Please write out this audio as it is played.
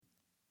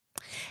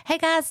Hey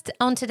guys,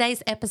 on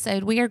today's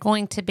episode, we are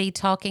going to be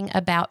talking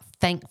about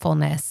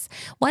thankfulness.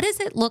 What does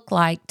it look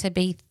like to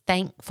be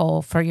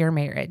thankful for your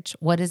marriage?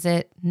 What does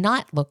it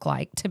not look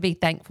like to be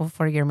thankful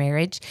for your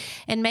marriage?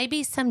 And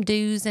maybe some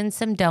do's and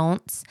some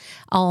don'ts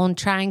on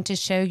trying to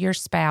show your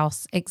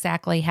spouse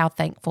exactly how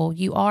thankful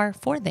you are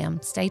for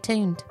them. Stay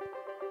tuned.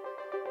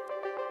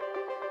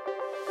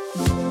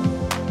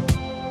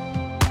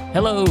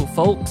 Hello,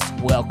 folks.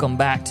 Welcome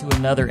back to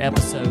another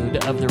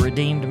episode of the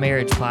Redeemed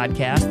Marriage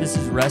Podcast. This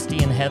is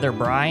Rusty and Heather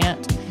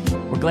Bryant.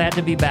 We're glad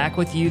to be back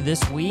with you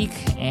this week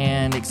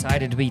and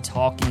excited to be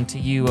talking to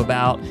you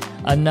about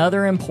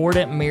another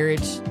important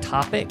marriage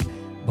topic.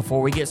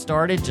 Before we get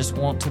started, just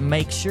want to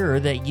make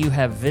sure that you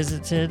have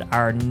visited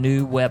our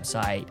new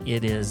website.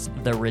 It is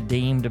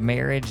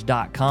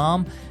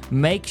theredeemedmarriage.com.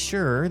 Make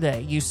sure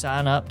that you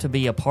sign up to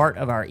be a part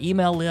of our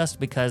email list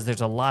because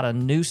there's a lot of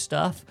new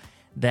stuff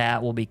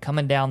that will be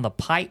coming down the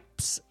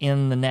pipes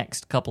in the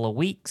next couple of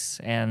weeks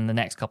and the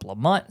next couple of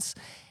months.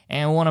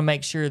 And we want to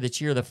make sure that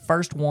you're the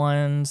first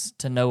ones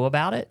to know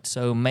about it.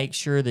 So make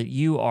sure that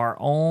you are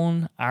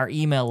on our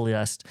email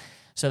list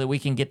so that we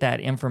can get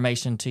that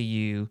information to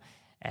you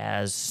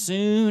as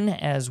soon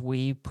as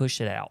we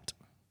push it out.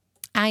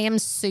 I am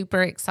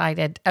super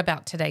excited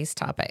about today's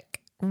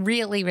topic.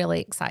 Really, really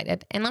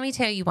excited. And let me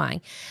tell you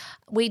why.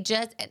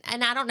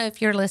 And I don't know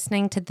if you're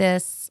listening to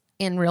this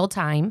in real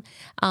time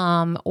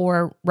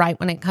or right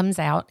when it comes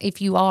out.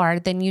 If you are,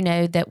 then you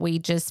know that we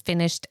just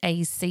finished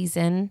a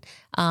season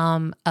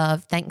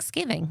of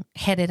Thanksgiving,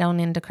 headed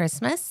on into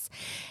Christmas.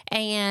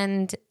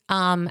 And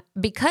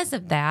because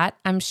of that,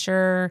 I'm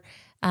sure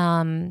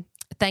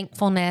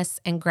thankfulness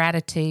and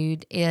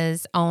gratitude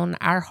is on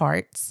our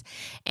hearts.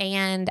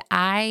 And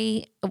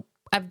I've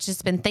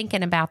just been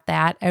thinking about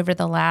that over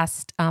the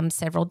last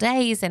several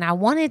days, and I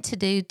wanted to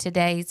do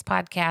today's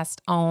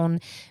podcast on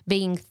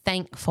being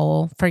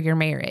thankful for your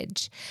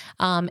marriage.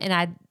 And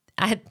I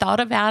had thought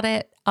about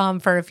it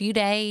for a few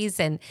days,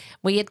 and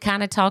we had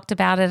kind of talked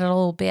about it a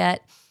little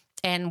bit,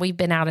 and we've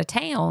been out of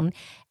town,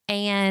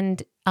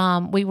 and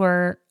we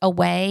were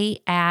away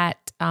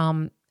at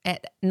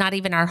not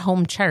even our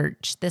home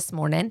church this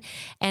morning,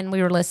 and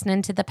we were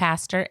listening to the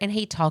pastor, and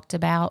he talked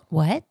about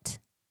what?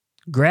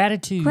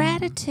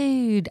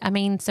 Gratitude. I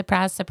mean,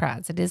 surprise,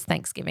 surprise. It is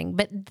Thanksgiving.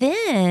 But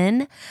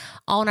then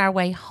on our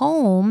way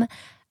home,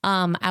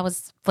 I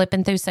was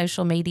flipping through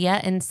social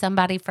media and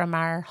somebody from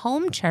our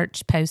home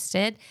church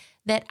posted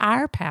that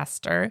our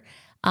pastor,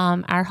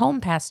 our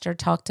home pastor,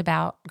 talked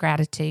about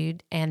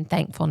gratitude and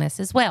thankfulness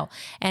as well.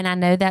 And I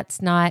know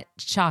that's not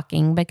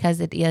shocking because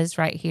it is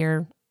right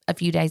here a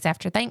few days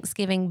after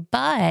Thanksgiving,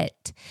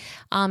 but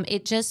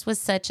it just was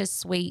such a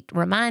sweet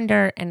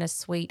reminder and a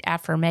sweet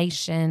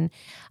affirmation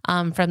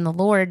from the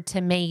Lord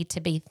to me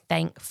to be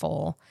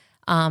thankful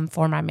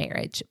for my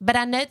marriage. But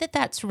I know that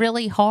that's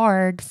really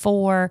hard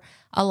for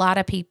a lot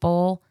of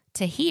people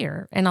to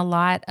hear and a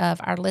lot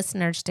of our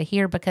listeners to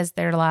hear because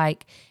they're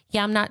like,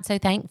 yeah, I'm not so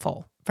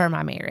thankful for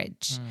my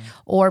marriage.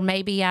 Or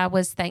maybe I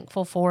was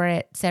thankful for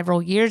it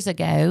several years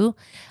ago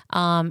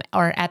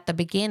or at the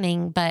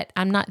beginning, but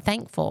I'm not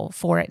thankful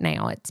for it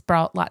now. It's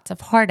brought lots of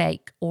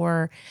heartache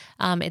or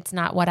it's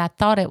not what I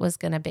thought it was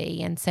going to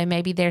be. And so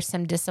maybe there's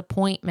some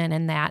disappointment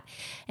in that.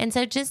 And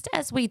so just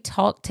as we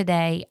talk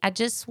today, I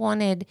just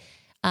wanted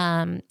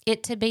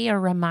it to be a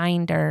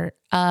reminder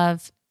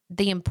of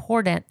the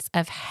importance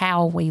of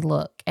how we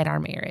look at our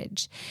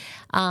marriage.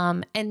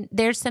 And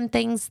there's some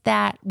things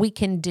that we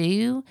can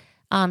do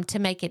to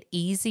make it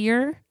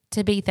easier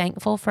to be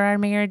thankful for our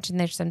marriage. And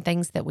there's some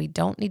things that we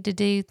don't need to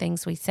do,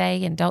 things we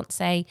say and don't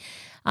say,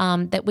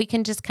 that we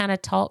can just kind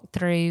of talk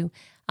through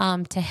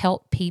to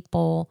help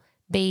people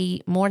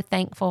be more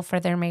thankful for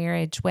their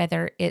marriage,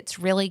 whether it's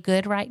really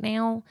good right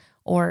now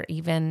or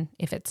even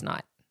if it's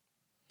not.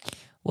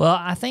 Well,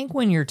 I think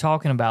when you're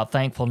talking about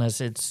thankfulness,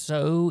 it's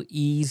so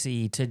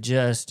easy to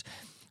just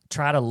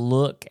try to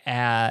look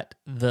at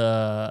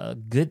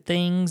the good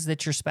things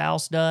that your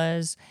spouse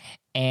does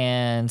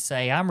and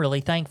say, I'm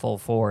really thankful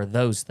for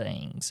those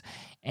things.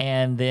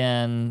 And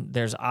then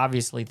there's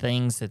obviously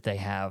things that they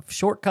have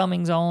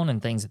shortcomings on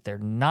and things that they're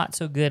not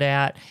so good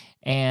at.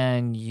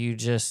 And you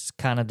just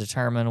kind of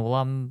determine, well,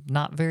 I'm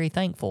not very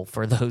thankful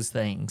for those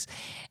things.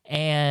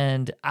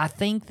 And I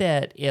think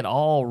that it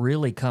all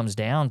really comes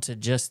down to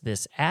just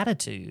this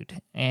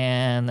attitude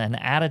and an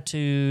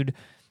attitude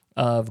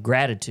of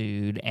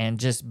gratitude and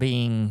just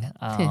being,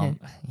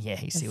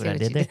 yeah, you see what I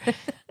did there?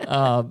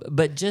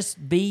 But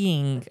just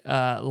being,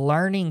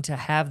 learning to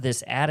have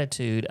this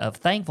attitude of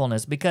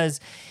thankfulness because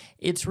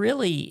it's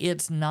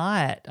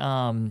not,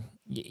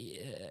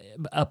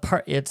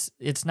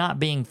 it's not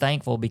being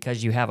thankful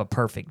because you have a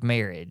perfect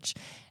marriage.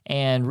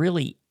 And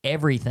really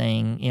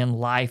everything in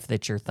life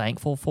that you're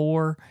thankful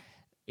for,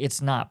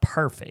 it's not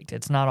perfect.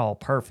 It's not all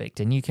perfect.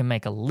 And you can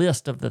make a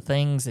list of the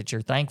things that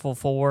you're thankful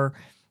for.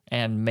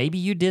 And maybe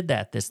you did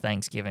that this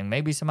Thanksgiving.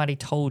 Maybe somebody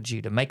told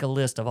you to make a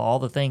list of all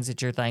the things that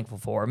you're thankful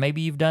for. Or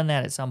maybe you've done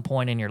that at some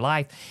point in your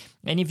life.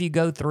 And if you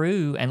go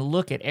through and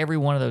look at every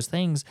one of those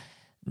things,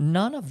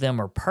 none of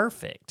them are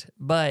perfect,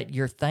 but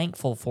you're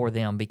thankful for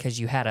them because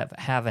you had to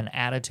have an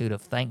attitude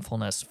of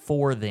thankfulness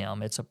for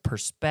them. It's a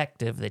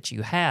perspective that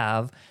you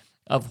have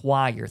of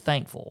why you're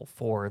thankful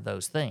for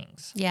those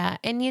things. Yeah.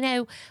 And,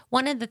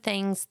 one of the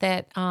things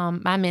that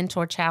my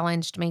mentor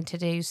challenged me to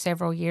do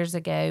several years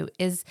ago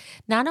is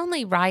not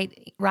only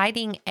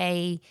writing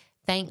a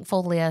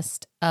thankful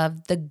list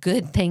of the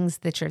good things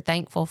that you're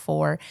thankful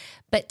for,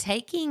 but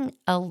taking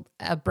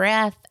a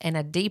breath and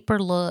a deeper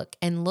look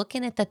and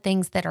looking at the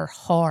things that are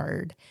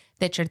hard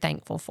that you're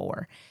thankful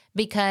for.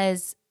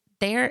 Because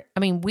we are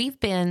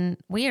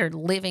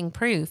living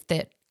proof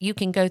that you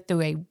can go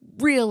through a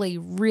really,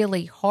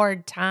 really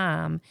hard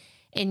time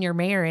in your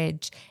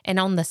marriage, and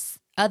on the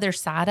other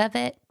side of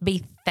it,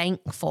 be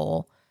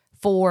thankful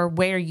for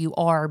where you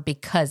are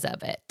because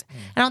of it.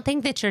 I don't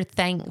think that you're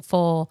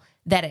thankful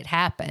that it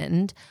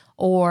happened,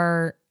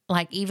 or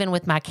like even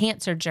with my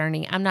cancer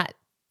journey, I'm not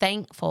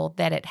thankful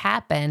that it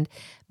happened,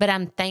 but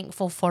I'm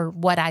thankful for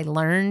what I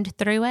learned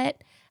through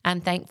it.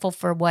 I'm thankful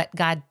for what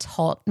God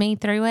taught me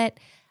through it.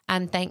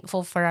 I'm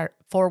thankful for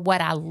what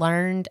I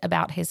learned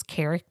about his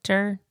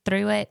character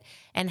through it,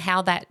 and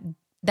how that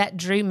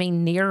drew me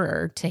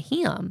nearer to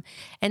him.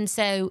 And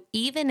so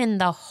even in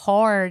the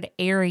hard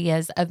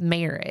areas of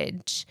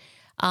marriage,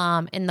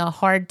 in the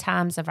hard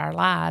times of our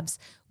lives,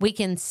 we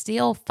can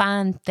still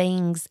find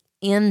things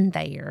in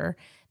there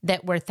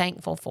that we're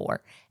thankful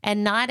for.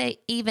 And not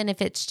even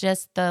if it's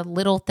just the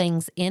little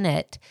things in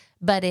it,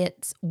 but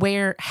it's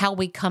how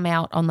we come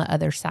out on the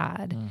other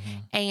side,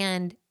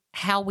 and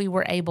how we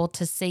were able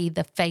to see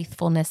the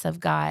faithfulness of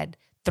God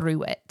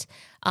through it,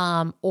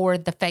 or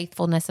the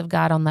faithfulness of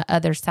God on the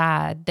other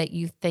side that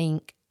you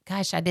think,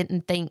 gosh, I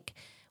didn't think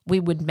we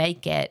would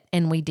make it,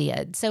 and we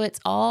did. So it's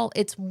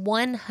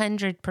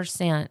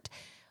 100%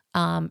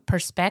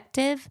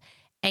 perspective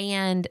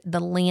and the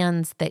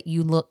lens that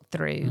you look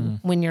through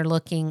when you're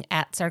looking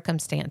at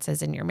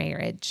circumstances in your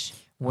marriage.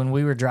 When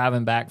we were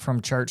driving back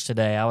from church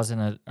today, I was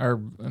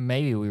or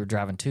maybe we were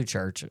driving to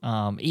church.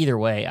 Either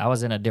way, I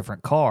was in a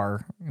different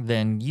car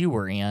than you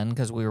were in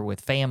because we were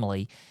with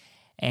family.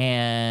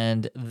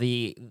 And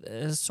the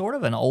sort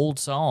of an old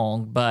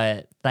song,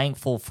 but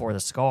Thankful for the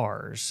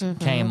Scars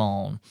came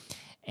on.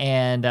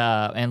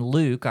 And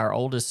Luke, our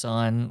oldest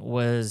son,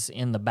 was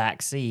in the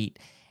back seat,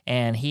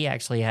 and he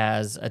actually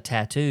has a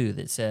tattoo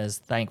that says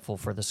 "Thankful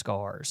for the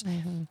Scars."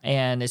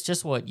 And it's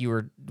just what you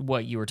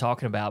were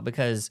talking about,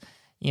 because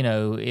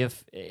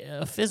if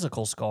a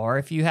physical scar,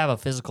 if you have a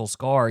physical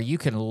scar, you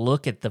can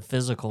look at the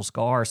physical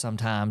scar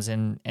sometimes,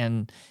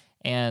 and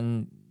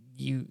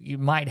you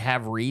might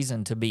have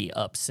reason to be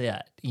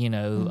upset,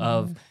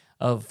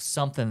 of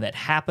something that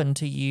happened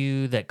to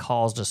you that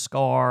caused a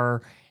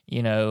scar.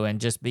 And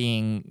just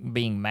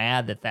being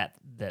mad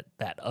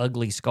that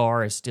ugly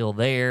scar is still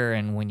there,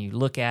 and when you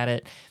look at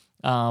it,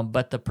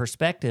 but the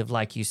perspective,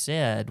 like you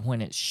said,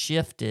 when it's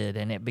shifted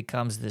and it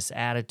becomes this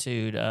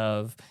attitude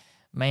of,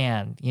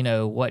 man,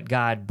 what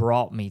God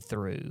brought me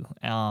through,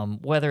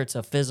 whether it's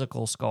a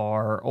physical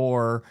scar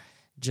or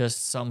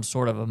just some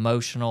sort of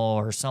emotional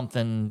or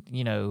something,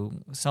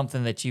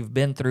 something that you've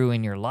been through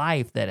in your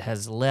life that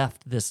has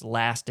left this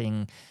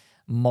lasting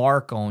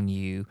mark on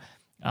you.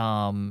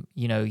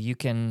 You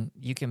can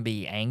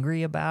be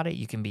angry about it,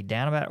 you can be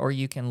down about it, or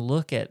you can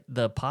look at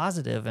the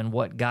positive and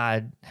what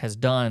God has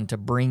done to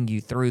bring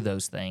you through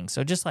those things.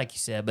 So just like you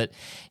said, but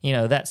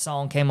that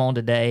song came on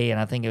today, and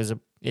I think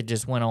it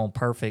just went along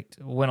perfect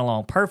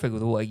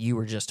with what you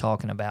were just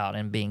talking about,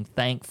 and being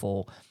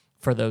thankful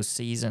for those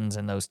seasons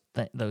and those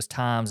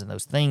times and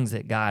those things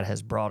that God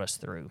has brought us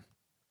through.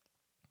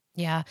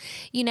 Yeah.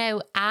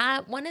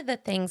 One of the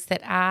things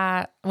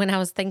that when I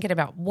was thinking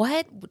about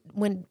what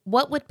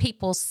would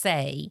people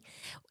say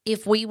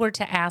if we were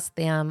to ask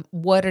them,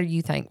 what are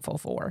you thankful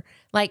for?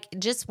 Like,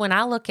 just when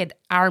I look at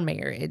our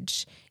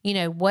marriage,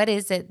 what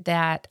is it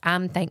that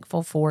I'm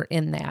thankful for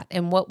in that?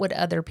 And what would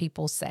other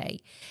people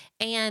say?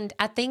 And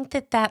I think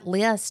that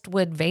list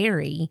would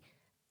vary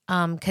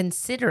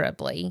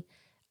considerably,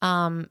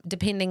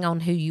 depending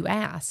on who you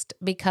asked,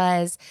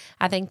 because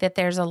I think that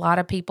there's a lot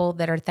of people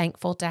that are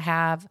thankful to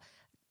have,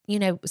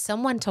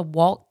 someone to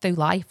walk through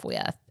life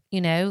with,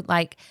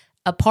 like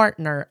a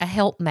partner, a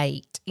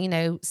helpmate,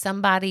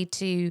 somebody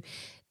to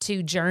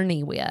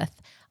journey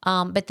with.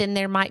 But then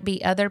there might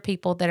be other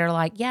people that are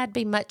like, yeah, I'd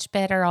be much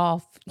better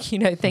off,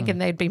 thinking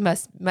they'd be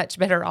much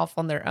better off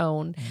on their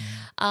own.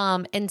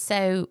 And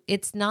so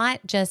it's not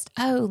just,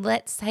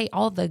 let's say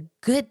all the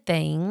good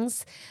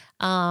things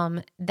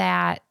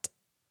that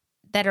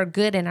are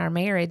good in our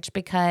marriage,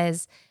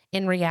 because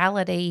in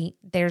reality,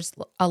 there's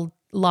a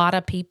lot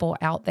of people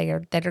out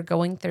there that are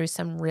going through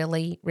some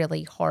really,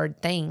 really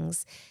hard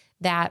things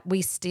that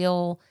we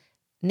still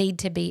need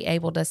to be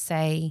able to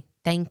say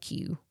thank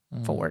you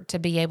for, to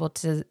be able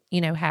to,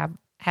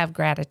 have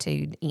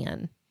gratitude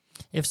in.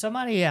 If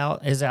somebody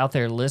is out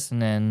there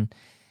listening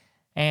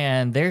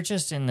and they're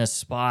just in this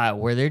spot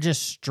where they're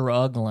just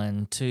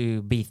struggling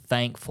to be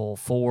thankful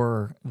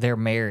for their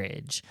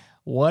marriage,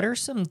 What are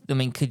some, I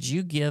mean, could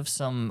you give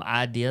some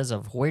ideas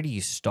of where do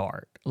you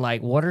start?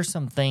 Like, what are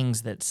some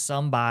things that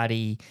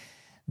somebody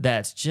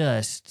that's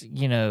just,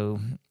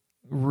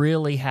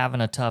 really having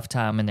a tough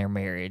time in their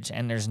marriage,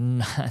 and there's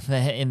not,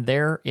 in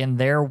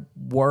their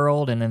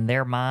world and in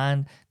their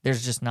mind,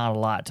 there's just not a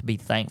lot to be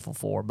thankful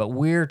for. But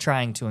we're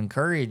trying to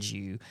encourage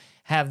you,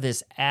 have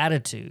this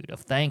attitude of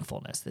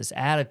thankfulness, this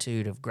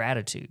attitude of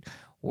gratitude.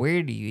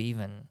 Where do you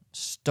even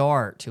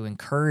start to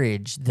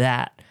encourage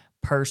that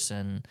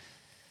person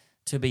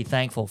to be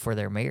thankful for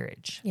their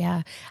marriage?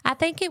 Yeah. I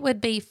think it would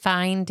be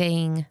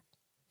finding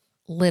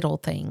little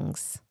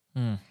things.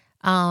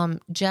 Even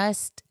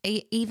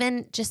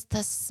just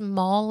the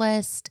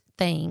smallest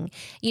thing.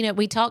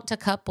 We talk to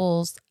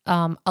couples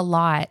a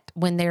lot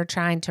when they're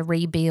trying to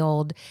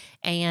rebuild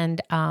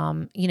and,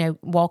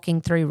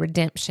 walking through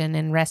redemption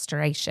and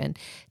restoration,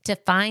 to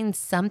find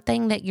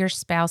something that your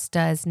spouse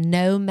does,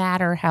 no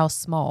matter how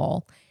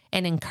small,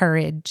 and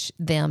encourage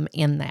them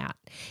in that.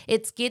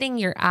 It's getting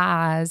your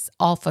eyes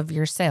off of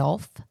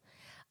yourself.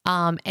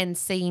 And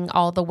seeing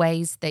all the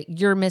ways that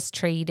you're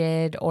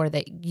mistreated or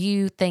that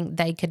you think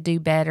they could do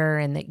better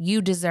and that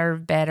you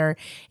deserve better.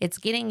 It's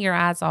getting your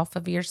eyes off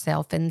of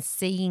yourself and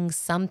seeing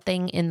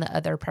something in the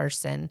other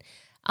person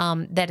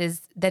that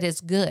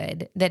is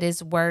good, that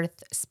is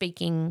worth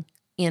speaking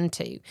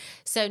into.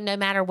 So no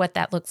matter what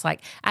that looks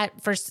like,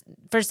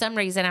 for some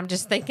reason, I'm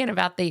just thinking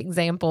about the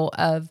example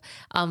of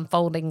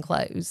folding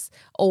clothes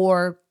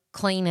or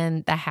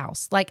cleaning the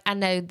house. Like, I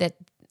know that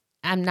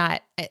I'm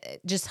not,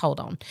 just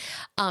hold on.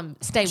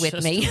 Stay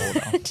with me.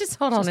 Just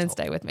hold on and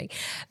stay with me.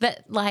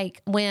 But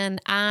like when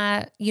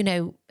I,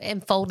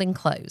 am folding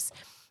clothes,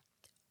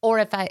 or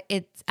if I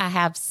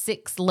have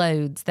 6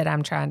 loads that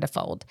I'm trying to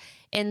fold,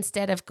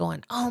 instead of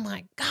going, oh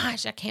my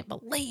gosh, I can't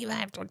believe I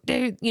have to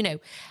do,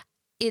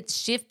 it's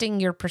shifting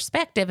your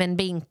perspective and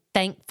being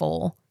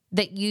thankful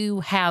that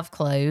you have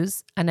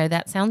clothes. I know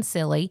that sounds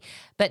silly,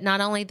 but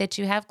not only that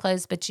you have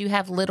clothes, but you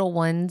have little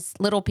ones,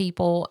 little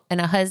people,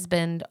 and a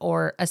husband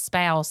or a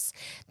spouse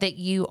that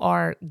you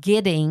are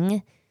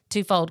getting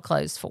to fold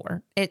clothes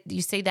for.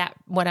 You see that,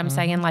 what I'm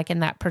saying, like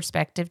in that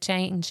perspective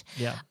change?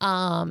 Yeah.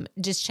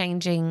 Just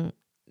changing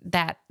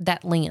that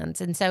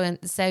lens. And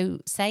so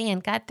saying,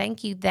 God,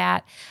 thank you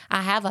that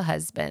I have a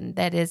husband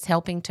that is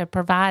helping to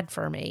provide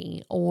for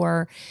me,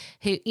 or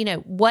who,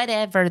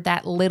 whatever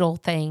that little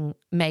thing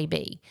may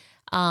be.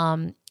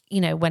 When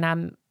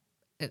I'm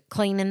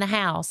cleaning the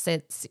house,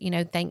 it's,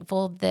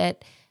 thankful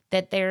that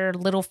there are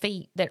little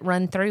feet that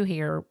run through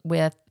here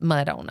with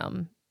mud on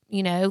them,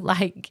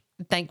 like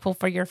thankful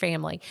for your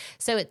family.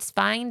 So it's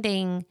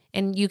finding,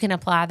 and you can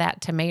apply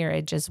that to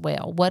marriage as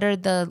well. What are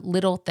the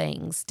little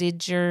things?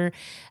 Did your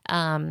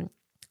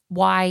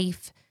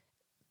wife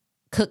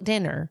cook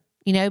dinner?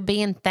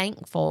 Being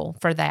thankful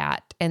for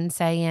that and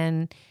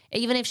saying,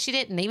 even if she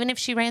didn't, even if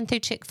she ran through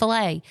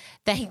Chick-fil-A,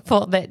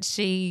 thankful that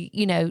she,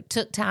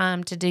 took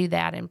time to do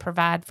that and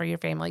provide for your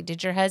family.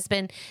 Did your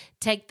husband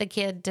take the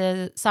kid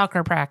to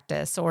soccer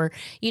practice? Or,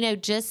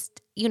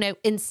 just,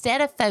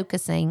 instead of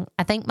focusing,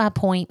 I think my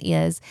point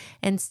is,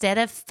 instead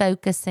of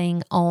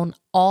focusing on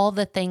all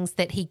the things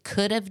that he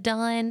could have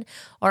done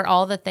or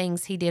all the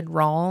things he did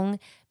wrong,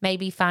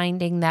 maybe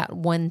finding that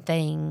one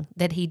thing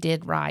that he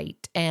did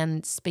right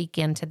and speak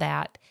into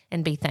that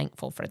and be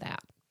thankful for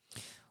that.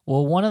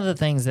 Well, one of the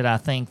things that I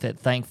think that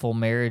thankful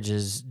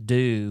marriages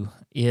do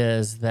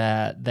is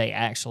that they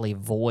actually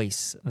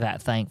voice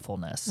that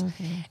thankfulness.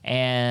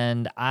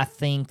 And I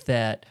think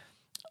that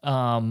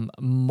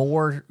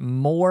more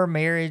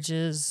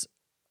marriages,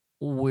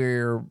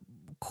 we're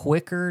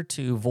quicker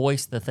to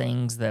voice the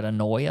things that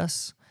annoy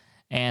us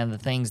and the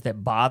things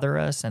that bother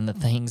us and the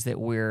things that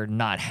we're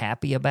not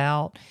happy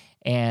about,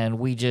 and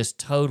we just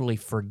totally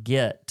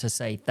forget to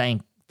say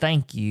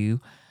thank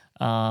you.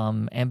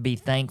 And be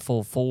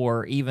thankful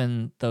for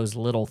even those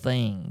little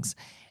things.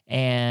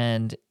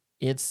 And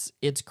it's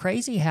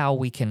crazy how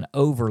we can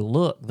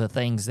overlook the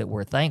things that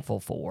we're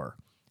thankful for,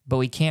 but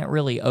we can't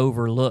really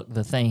overlook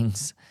the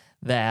things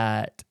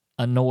that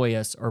annoy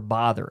us or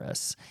bother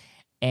us.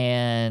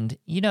 And,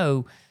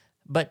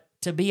 but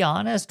to be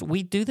honest,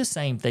 we do the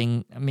same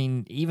thing. I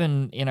mean,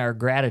 even in our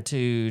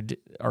gratitude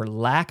or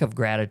lack of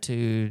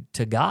gratitude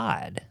to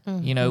God,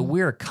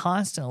 we're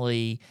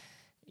constantly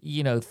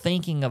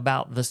thinking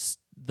about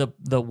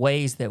the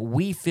ways that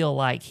we feel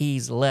like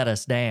He's let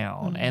us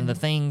down, and the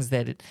things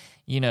that,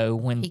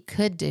 when He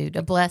could do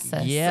to bless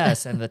us.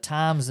 Yes, and the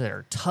times that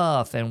are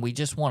tough, and we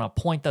just want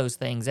to point those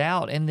things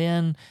out. And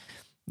then,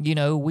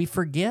 we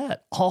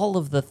forget all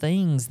of the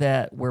things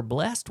that we're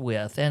blessed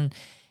with. And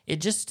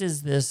it just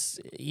is this,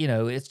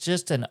 it's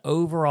just an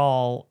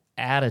overall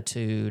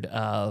attitude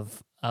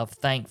of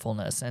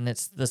thankfulness. And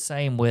it's the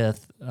same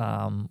with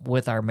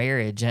our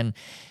marriage. And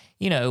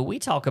we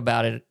talk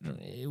about it,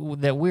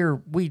 that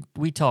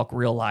we talk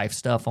real life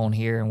stuff on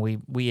here, and we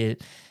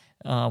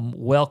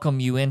welcome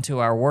you into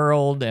our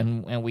world,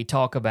 and we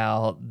talk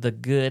about the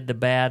good, the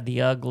bad,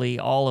 the ugly,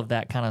 all of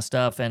that kind of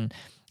stuff. And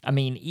I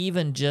mean,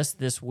 even just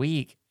this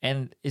week,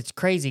 and it's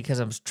crazy because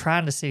I was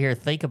trying to sit here and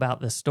think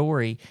about this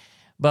story,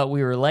 but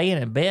we were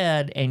laying in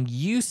bed and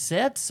you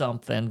said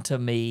something to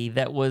me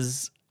that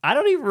was, I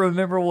don't even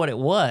remember what it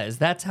was.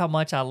 That's how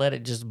much I let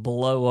it just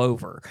blow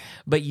over.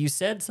 But you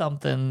said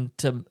something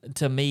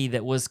to me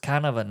that was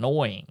kind of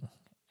annoying.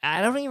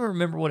 I don't even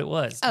remember what it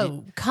was.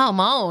 Oh, come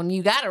on.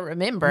 You got to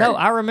remember. No,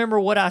 I remember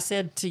what I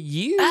said to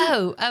you.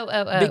 Oh.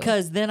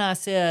 Because then I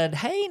said,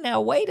 hey, now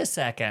wait a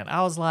second.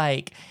 I was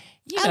like,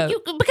 because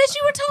you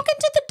were talking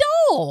to the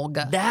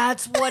dog.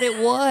 That's what it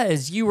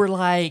was. You were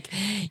like,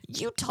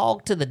 you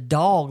talk to the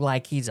dog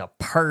like he's a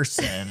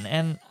person.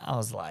 And I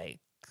was like,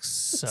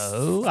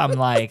 so? I'm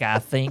like, I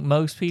think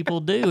most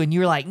people do. And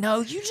you're like, no,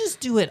 you just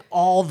do it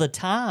all the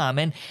time.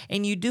 And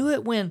you do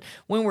it when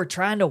we're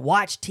trying to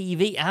watch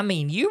TV. I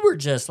mean, you were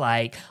just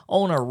like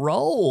on a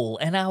roll.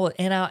 And I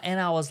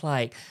was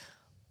like,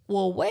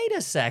 well, wait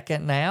a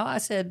second now. I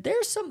said,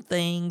 there's some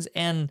things,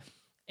 and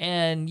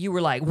you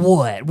were like,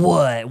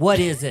 what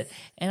is it?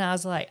 And I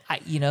was like,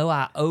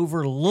 I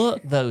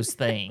overlook those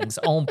things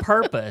on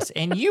purpose.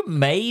 And you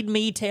made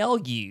me tell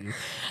you.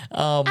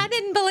 I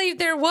didn't believe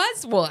there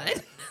was one.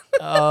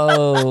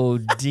 Oh,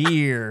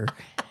 dear.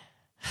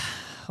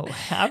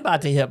 I'm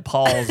about to hit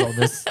pause on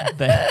this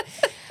thing.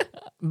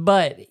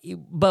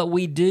 But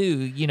we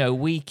do,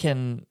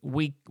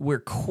 we're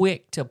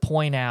quick to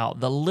point out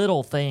the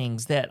little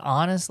things that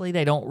honestly,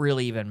 they don't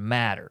really even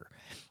matter.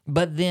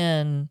 But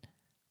then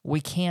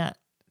we can't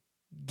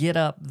get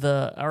up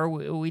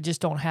we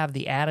just don't have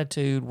the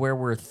attitude where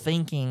we're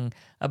thinking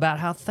about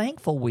how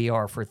thankful we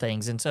are for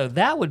things. And so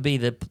that would be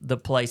the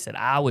place that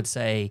I would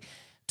say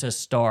to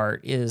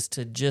start, is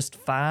to just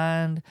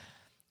find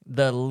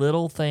the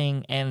little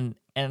thing and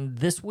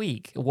this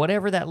week,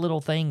 whatever that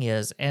little thing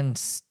is,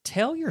 and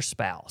tell your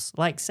spouse,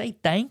 like, say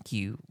thank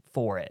you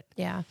for it.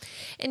 Yeah.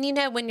 And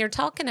when you're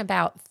talking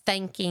about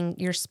thanking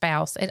your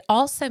spouse, it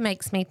also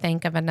makes me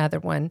think of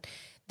another one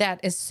that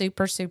is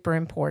super, super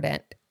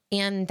important,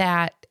 in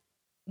that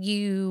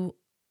you,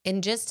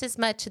 in just as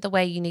much of the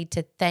way you need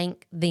to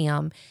thank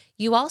them,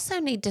 you also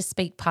need to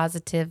speak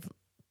positive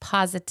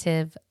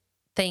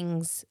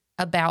things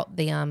about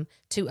them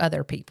to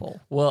other people.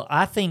 Well,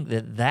 I think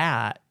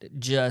that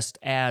just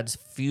adds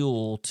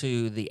fuel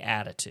to the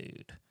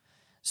attitude.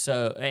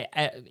 So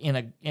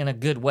in a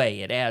good way,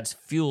 it adds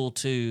fuel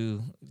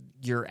to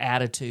your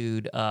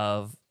attitude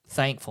of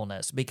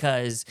thankfulness,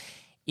 because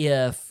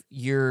if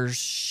you're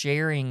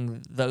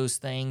sharing those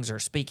things or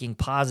speaking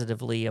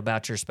positively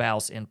about your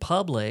spouse in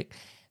public,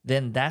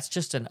 then that's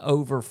just an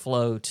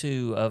overflow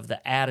too of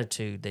the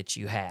attitude that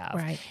you have.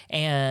 Right.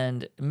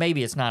 And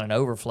maybe it's not an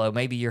overflow,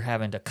 maybe you're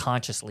having to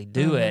consciously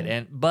do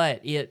it,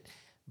 but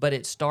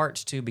it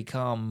starts to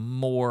become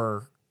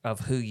more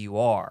of who you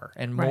are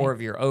and more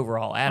of your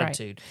overall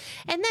attitude.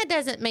 Right. And that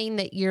doesn't mean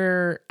that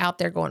you're out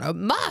there going, "Oh,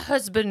 my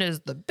husband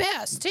is the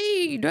best."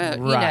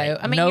 Right.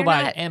 I mean,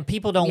 and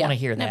people don't want to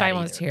hear that. Nobody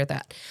wants to hear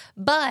that.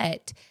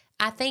 But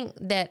I think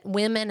that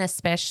women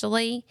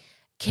especially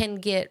can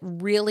get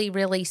really,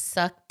 really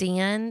sucked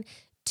in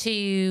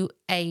to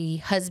a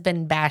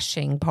husband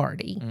bashing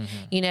party,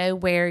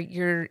 where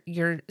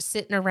you're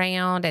sitting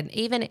around, and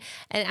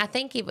I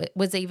think it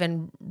was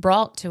even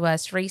brought to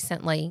us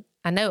recently.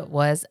 I know it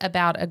was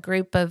about a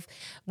group of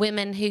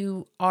women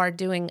who are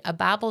doing a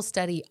Bible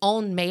study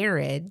on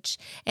marriage,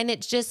 and it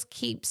just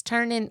keeps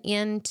turning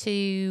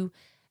into,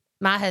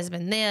 my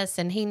husband this,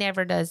 and he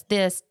never does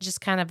this,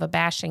 just kind of a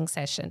bashing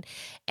session.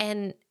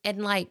 And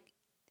like,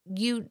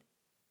 you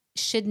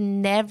should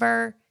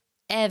never,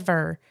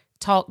 ever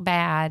talk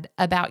bad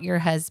about your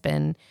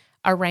husband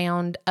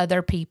around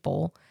other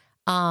people,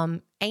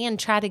 and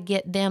try to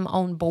get them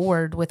on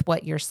board with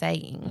what you're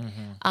saying.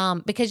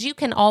 Because you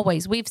can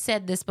always, we've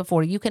said this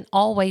before, you can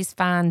always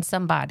find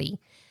somebody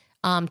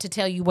to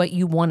tell you what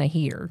you want to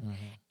hear.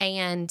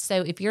 And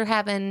so if you're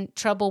having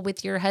trouble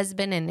with your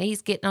husband and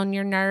he's getting on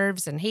your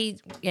nerves and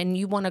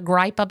you want to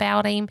gripe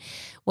about him,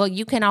 well,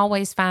 you can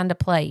always find a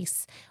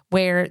place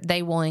where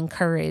they will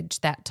encourage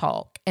that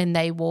talk and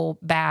they will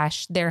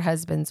bash their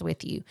husbands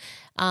with you.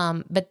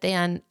 But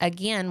then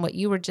again, what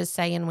you were just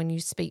saying, when you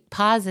speak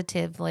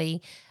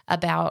positively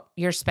about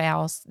your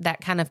spouse,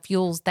 that kind of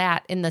fuels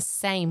that in the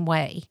same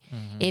way.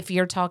 If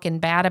you're talking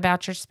bad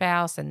about your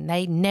spouse and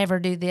they never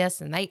do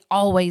this and they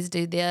always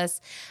do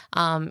this,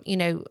 then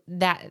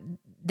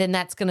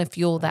that's going to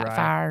fuel that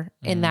fire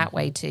in that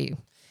way too.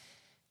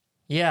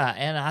 Yeah,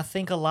 and I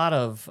think a lot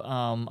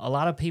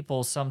of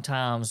people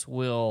sometimes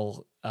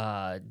will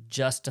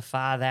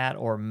justify that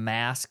or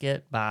mask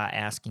it by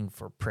asking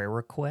for prayer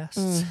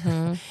requests,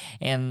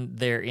 and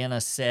they're in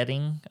a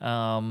setting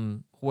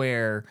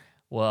where,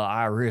 well,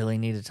 I really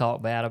need to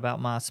talk bad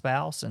about my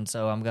spouse, and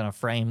so I'm going to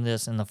frame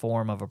this in the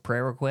form of a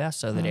prayer request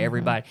so that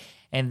everybody,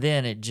 and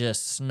then it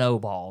just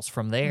snowballs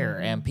from there,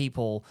 and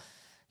people,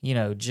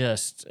 it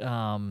just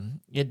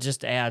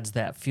adds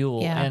that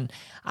fuel, and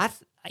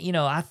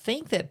I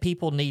think that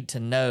people need to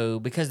know,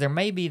 because there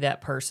may be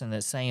that person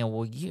that's saying,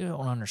 well, you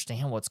don't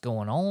understand what's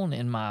going on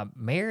in my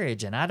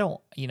marriage, and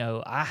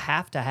I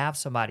have to have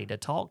somebody to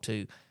talk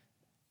to.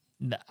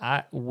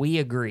 We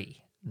agree.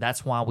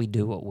 that's why we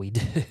do what we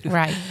do.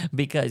 Right.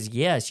 Because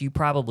yes, you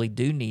probably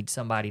do need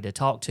somebody to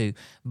talk to,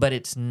 but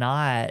it's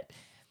not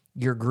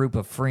your group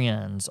of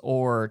friends,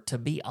 or to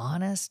be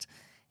honest,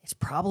 it's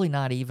probably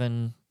not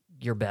even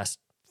your best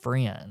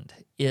friend.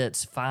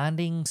 It's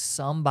finding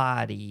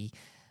somebody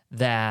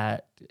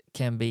that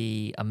can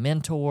be a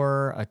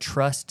mentor, a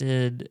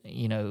trusted,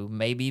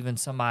 maybe even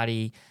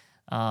somebody.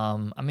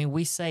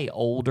 We say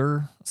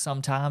older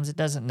sometimes. It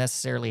doesn't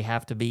necessarily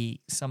have to be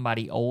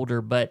somebody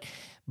older, but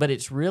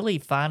it's really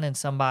finding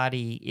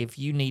somebody, if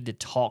you need to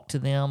talk to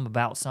them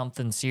about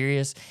something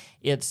serious,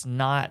 it's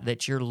not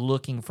that you're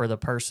looking for the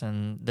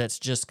person that's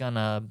just going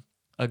to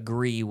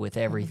agree with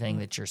everything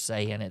that you're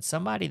saying. It's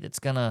somebody that's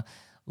going to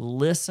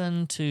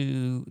listen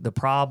to the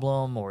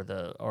problem or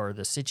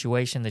the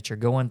situation that you're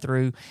going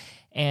through,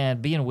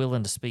 and being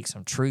willing to speak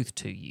some truth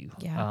to you.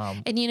 Yeah.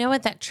 And you know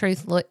what that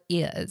truth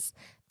is?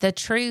 The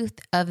truth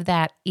of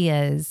that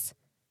is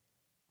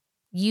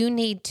you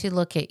need to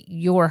look at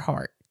your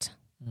heart,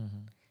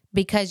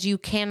 because you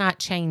cannot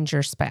change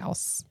your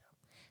spouse.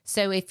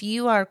 So if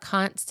you are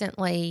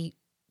constantly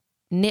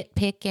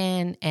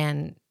nitpicking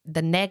and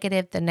the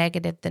negative,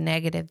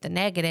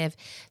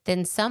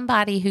 then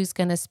somebody who's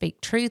going to speak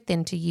truth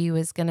into you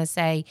is going to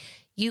say,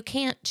 you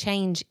can't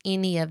change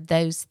any of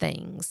those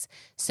things.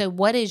 So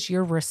what is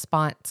your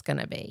response going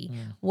to be?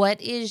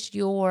 What is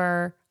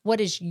your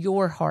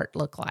heart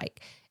look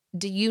like?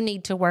 Do you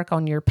need to work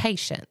on your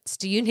patience?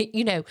 Do you need,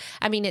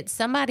 it's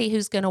somebody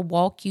who's going to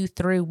walk you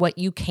through what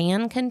you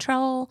can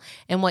control,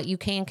 and what you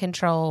can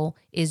control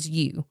is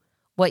you.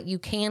 What you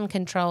can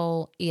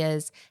control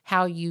is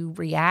how you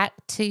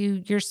react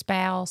to your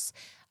spouse,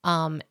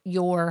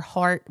 your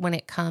heart when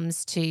it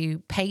comes to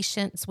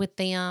patience with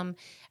them.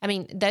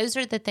 Those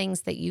are the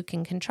things that you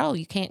can control.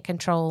 You can't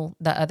control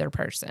the other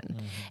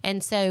person.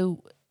 And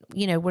so,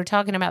 we're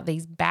talking about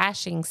these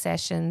bashing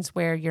sessions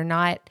where you're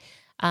not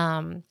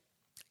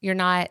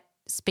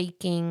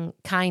speaking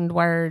kind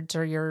words,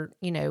 or you're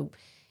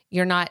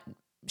not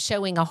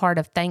showing a heart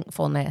of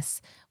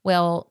thankfulness.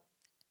 Well,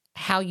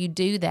 how you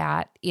do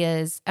that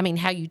is,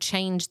 how you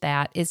change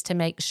that is to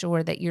make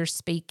sure that you're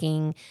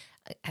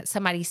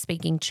somebody's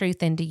speaking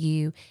truth into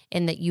you,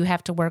 and that you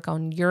have to work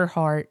on your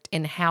heart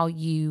and how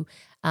you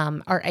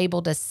are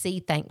able to see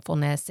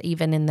thankfulness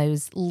even in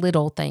those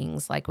little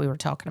things like we were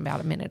talking about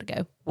a minute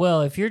ago.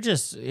 Well, if you're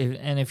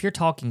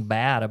talking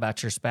bad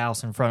about your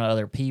spouse in front of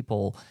other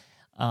people,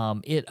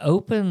 it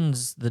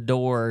opens the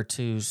door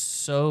to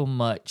so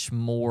much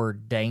more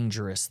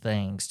dangerous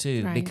things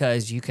too, Right.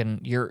 because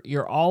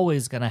you're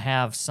always going to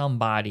have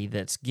somebody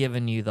that's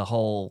giving you the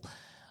whole,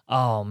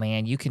 oh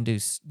man, you can do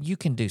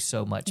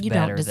so much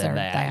better than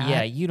that.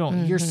 Yeah, you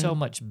don't. You're so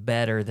much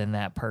better than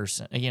that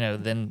person.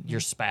 Than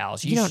your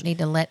spouse. You don't need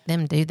to let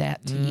them do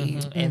that to you.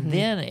 And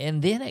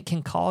then it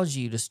can cause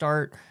you to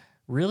start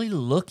really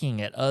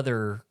looking at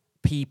other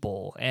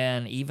people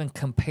and even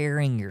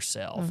comparing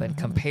yourself and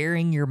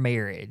comparing your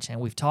marriage. And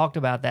we've talked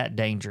about that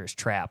dangerous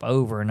trap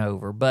over and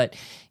over. But,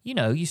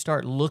 you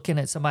start looking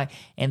at somebody,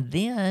 and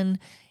then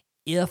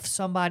if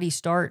somebody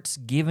starts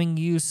giving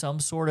you some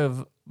sort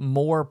of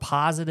more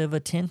positive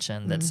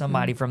attention than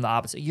somebody from the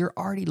opposite, you're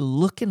already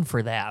looking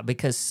for that,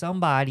 because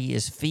somebody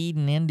is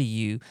feeding into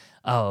you,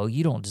 oh,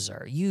 you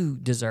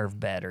deserve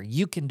better.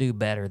 You can do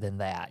better than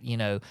that.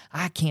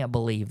 I can't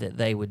believe that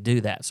they would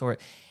do that sort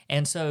of.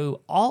 And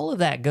so all of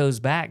that goes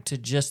back to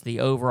just the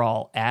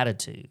overall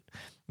attitude,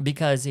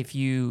 because if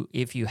you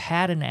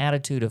had an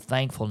attitude of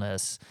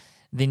thankfulness,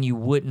 then you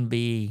wouldn't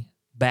be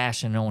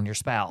bashing on your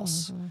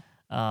spouse.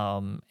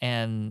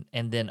 And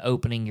then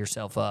opening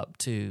yourself up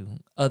to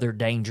other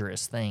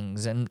dangerous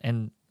things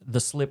and the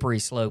slippery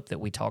slope that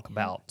we talk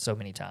about so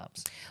many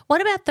times.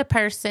 What about the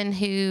person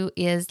who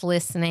is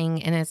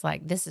listening and is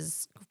like, this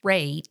is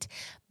great,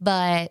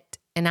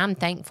 and I'm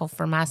thankful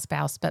for my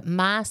spouse, but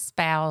my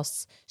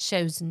spouse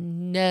shows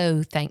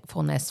no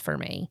thankfulness for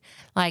me.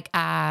 Like,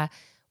 I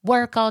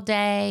work all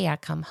day, I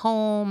come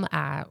home,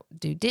 I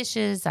do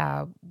dishes,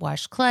 I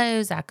wash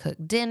clothes, I cook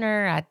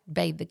dinner, I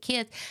bathe the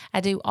kids,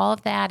 I do all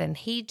of that, and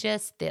he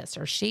just this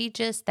or she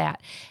just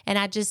that. And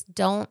I just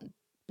don't,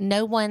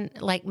 no one,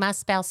 like my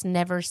spouse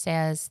never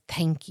says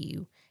thank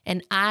you,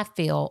 and I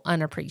feel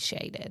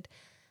unappreciated.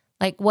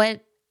 Like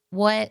what,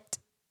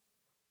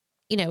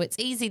 it's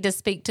easy to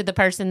speak to the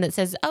person that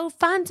says, oh,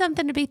 find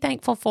something to be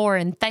thankful for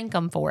and thank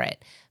them for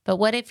it. But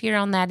what if you're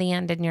on that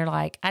end and you're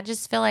like, I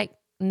just feel like,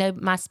 no,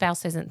 my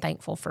spouse isn't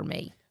thankful for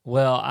me.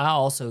 Well, I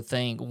also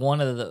think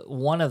one of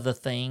the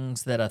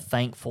things that a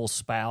thankful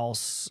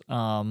spouse,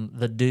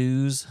 the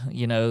dues,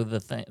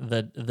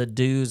 the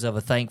dues of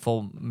a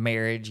thankful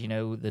marriage,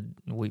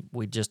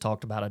 we just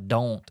talked about a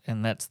don't,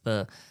 and that's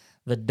the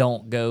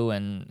don't go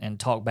and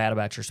talk bad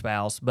about your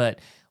spouse. But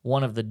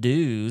one of the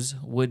do's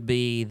would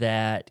be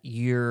that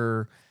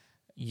you're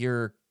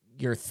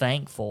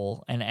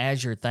thankful, and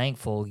as you're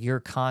thankful,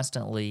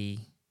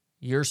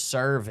 you're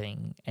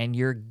serving and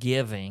you're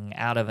giving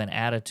out of an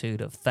attitude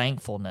of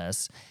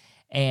thankfulness,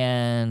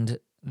 and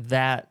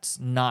that's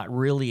not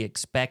really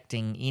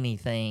expecting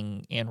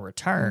anything in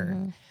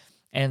return.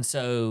 And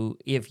so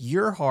if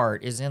your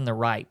heart is in the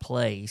right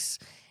place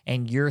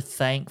and you're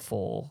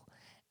thankful,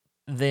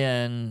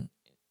 then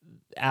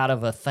out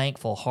of a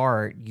thankful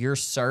heart, you're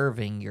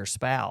serving your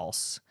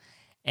spouse.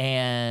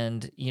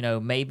 And,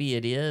 maybe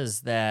it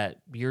is that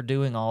you're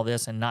doing all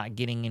this and not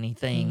getting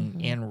anything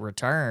in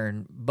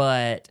return.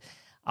 But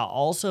I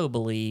also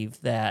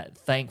believe that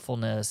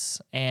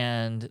thankfulness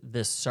and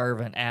this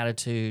servant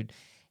attitude,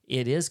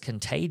 it is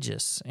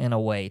contagious in a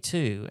way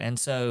too. And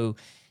so,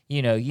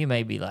 you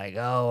may be like,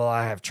 oh, well,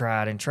 I have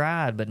tried and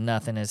tried, but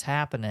nothing is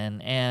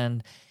happening.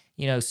 And,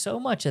 so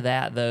much of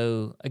that,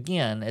 though,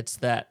 again, it's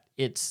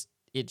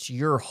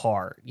your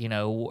heart.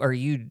 Are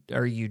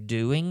you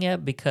doing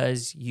it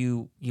because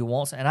you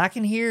want, and I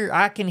can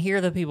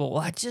hear the people,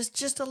 well,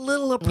 just a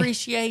little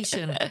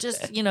appreciation,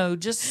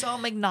 just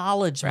some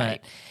acknowledgement.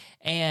 Right.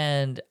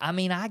 And I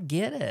mean, I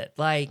get it.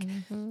 Like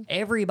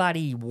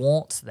everybody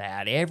wants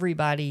that.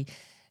 Everybody,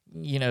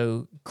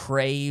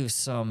 craves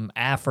some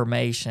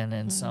affirmation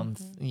and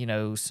somebody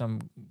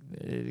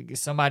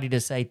to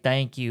say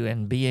thank you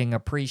and being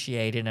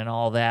appreciated and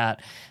all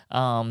that.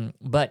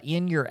 But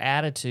in your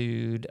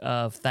attitude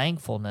of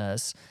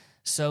thankfulness,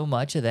 so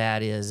much of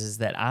that is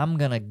that I'm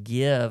going to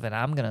give and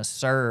I'm going to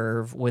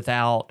serve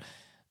without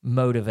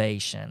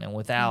motivation and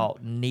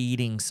without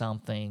needing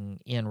something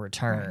in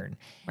return.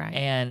 Right.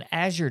 And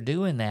as you're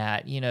doing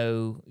that,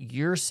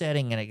 you're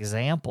setting an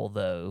example,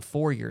 though,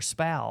 for your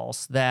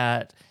spouse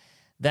that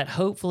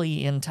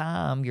hopefully in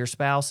time your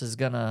spouse is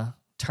going to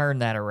turn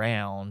that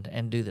around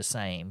and do the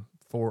same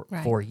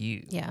for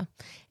you. Yeah.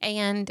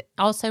 And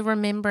also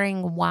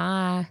remembering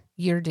why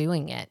you're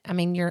doing it. I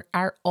mean,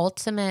 our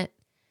ultimate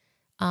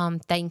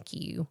thank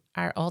you,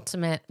 our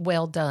ultimate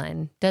well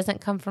done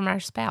doesn't come from our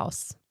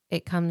spouse.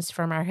 It comes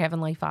from our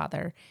Heavenly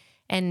Father.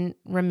 And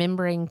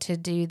remembering to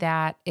do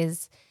that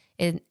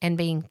and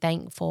being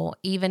thankful,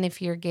 even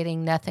if you're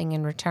getting nothing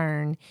in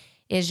return,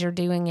 is you're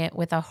doing it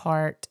with a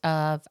heart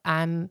of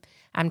I'm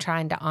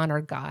trying to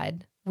honor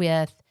God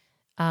with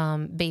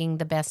being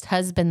the best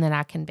husband that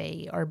I can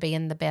be, or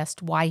being the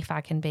best wife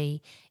I can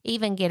be,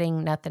 even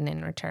getting nothing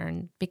in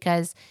return.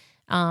 Because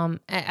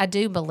I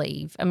do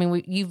believe, I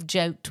mean, you've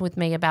joked with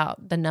me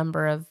about the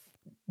number of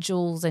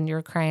jewels in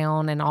your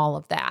crown and all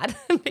of that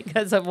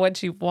because of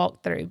what you've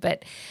walked through.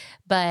 But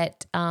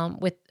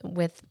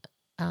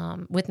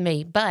with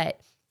me,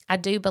 but I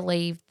do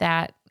believe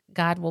that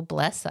God will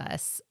bless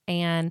us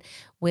and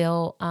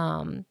will,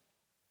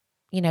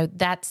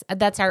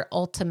 that's our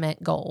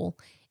ultimate goal,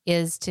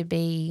 is to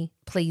be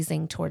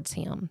pleasing towards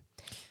Him.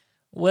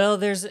 Well,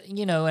 there's,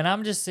 and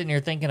I'm just sitting here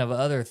thinking of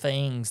other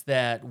things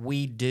that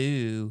we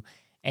do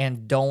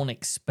and don't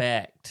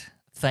expect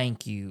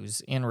thank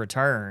yous in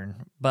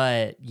return,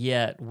 but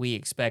yet we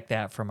expect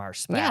that from our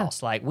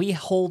spouse. Yeah. Like we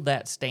hold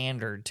that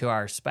standard to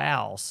our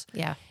spouse.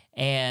 Yeah.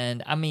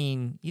 And I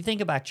mean, you think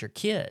about your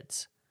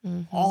kids,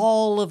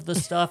 all of the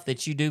stuff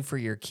that you do for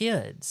your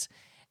kids.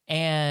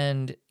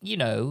 And,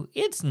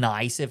 it's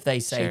nice if they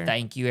say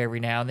thank you every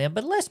now and then,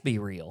 but let's be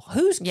real.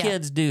 Whose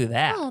kids do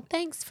that? Oh,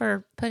 thanks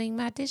for putting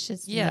my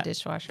dishes in the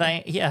dishwasher.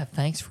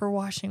 Thanks for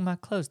washing my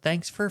clothes.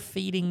 Thanks for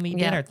feeding me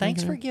dinner.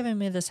 Thanks for giving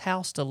me this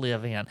house to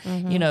live in.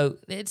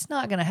 It's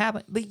not going to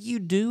happen, but you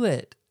do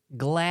it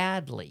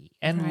gladly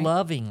and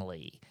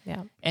lovingly.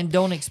 Yeah. And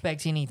don't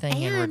expect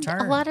anything in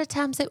return. A lot of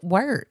times at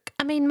work,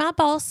 I mean, my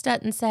boss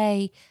doesn't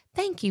say,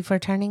 thank you for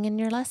turning in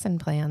your lesson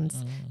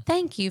plans.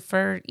 Thank you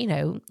for,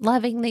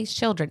 loving these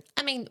children.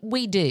 I mean,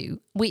 we do.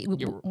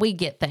 We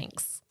get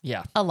thanks.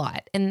 Yeah. A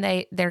lot.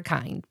 And they're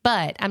kind.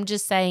 But I'm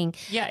just saying.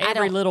 Yeah,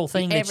 every little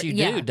thing that you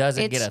do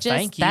doesn't get a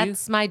thank you.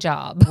 That's my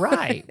job.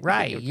 Right.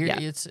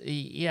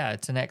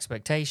 It's an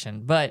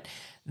expectation. But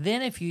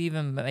then if you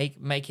even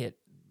make it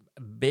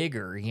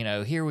bigger,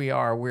 here we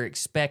are, we're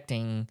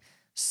expecting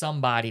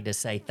somebody to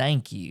say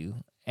thank you,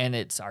 and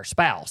it's our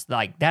spouse.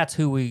 Like that's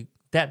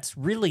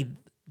really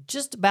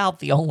just about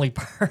the only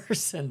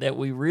person that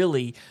we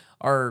really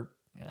are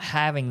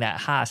having that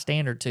high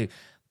standard to.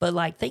 But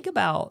like, think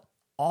about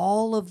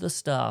all of the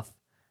stuff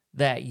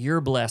that you're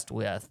blessed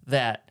with,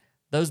 that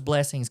those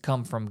blessings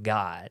come from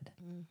God.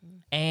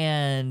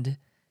 And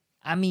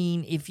I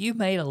mean, if you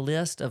made a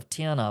list of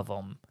 10 of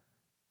them,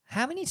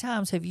 how many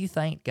times have you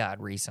thanked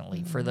God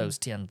recently for those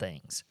 10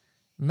 things?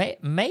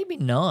 Maybe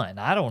none.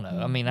 I don't know.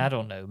 I mean, I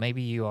don't know.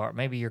 Maybe you are.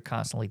 Maybe you're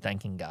constantly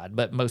thanking God,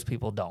 but most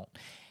people don't.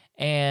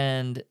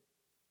 And,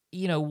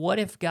 what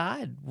if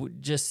God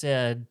just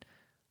said,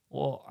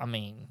 well, I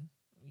mean,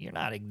 you're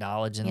not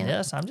acknowledging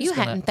this. I'm just You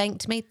hadn't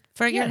thanked me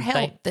for your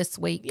help this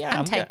week. Yeah,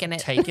 I'm taking it.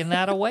 Taking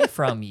that away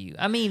from you.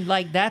 I mean,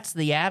 like, that's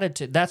the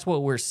attitude. That's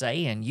what we're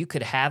saying. You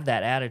could have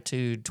that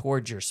attitude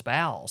towards your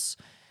spouse,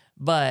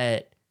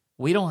 but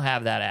we don't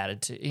have that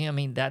attitude. I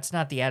mean, that's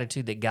not the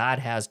attitude that God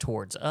has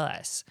towards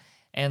us.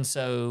 And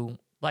so,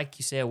 like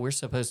you said, we're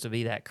supposed to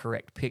be that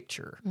correct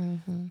picture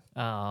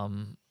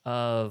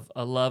of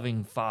a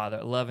loving Father,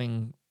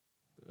 a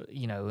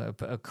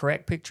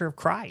correct picture of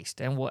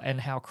Christ and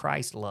how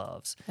Christ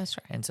loves. That's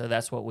right. And so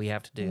that's what we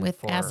have to do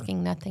with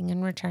asking nothing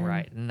in return.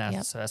 Right, and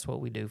that's what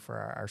we do for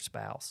our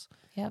spouse.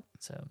 Yep.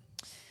 So,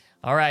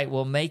 All right.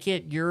 Well, make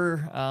it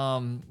your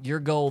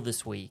goal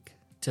this week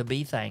to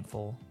be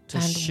thankful, to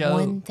Find show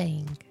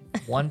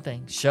one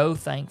thing. show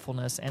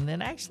thankfulness, and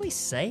then actually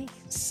say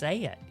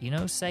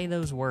it. Say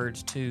those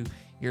words to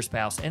your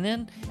spouse, and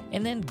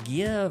then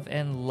give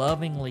and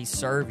lovingly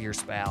serve your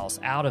spouse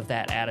out of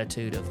that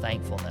attitude of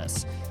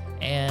thankfulness,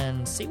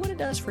 and see what it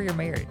does for your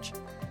marriage.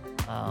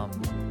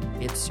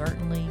 It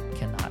certainly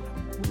cannot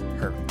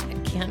hurt.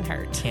 It can't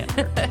hurt. Can't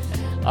hurt.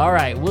 All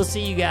right. We'll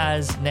see you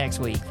guys next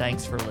week.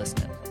 Thanks for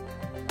listening.